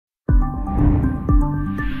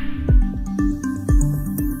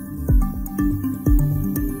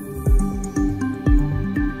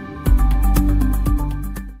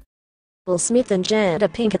Will Smith and Jada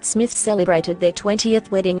Pinkett Smith celebrated their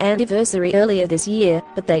 20th wedding anniversary earlier this year,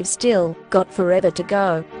 but they've still got forever to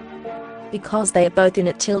go. Because they are both in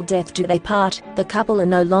it till death do they part, the couple are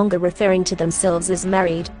no longer referring to themselves as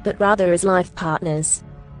married, but rather as life partners.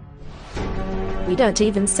 We don't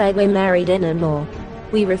even say we're married anymore.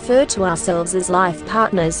 We refer to ourselves as life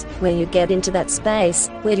partners, where you get into that space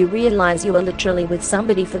where you realize you are literally with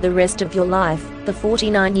somebody for the rest of your life, the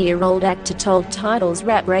 49-year-old actor told Tidal's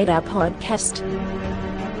Rap Radar podcast.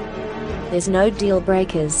 There's no deal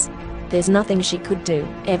breakers. There's nothing she could do,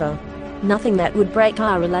 ever. Nothing that would break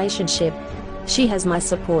our relationship. She has my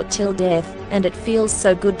support till death, and it feels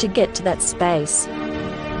so good to get to that space.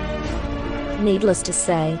 Needless to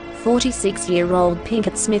say, 46-year-old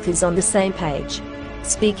Pinkett Smith is on the same page.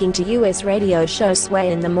 Speaking to US radio show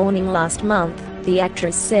Sway in the Morning last month, the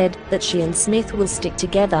actress said that she and Smith will stick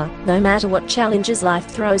together, no matter what challenges life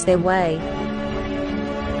throws their way.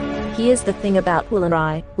 Here's the thing about Will and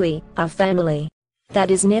I, we are family. That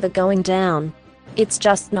is never going down. It's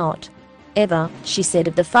just not. Ever, she said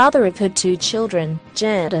of the father of her two children,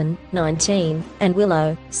 Jaden, 19, and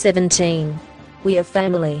Willow, 17. We are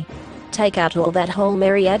family. Take out all that whole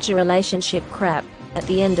marriage relationship crap. At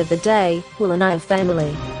the end of the day, Will and I are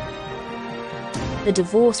family. The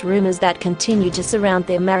divorce rumors that continue to surround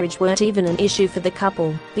their marriage weren't even an issue for the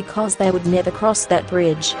couple, because they would never cross that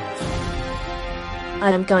bridge.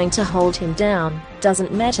 I am going to hold him down,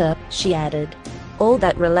 doesn't matter, she added. All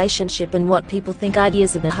that relationship and what people think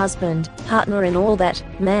ideas of a husband, partner and all that,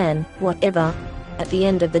 man, whatever. At the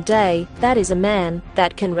end of the day, that is a man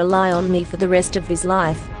that can rely on me for the rest of his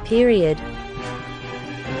life, period.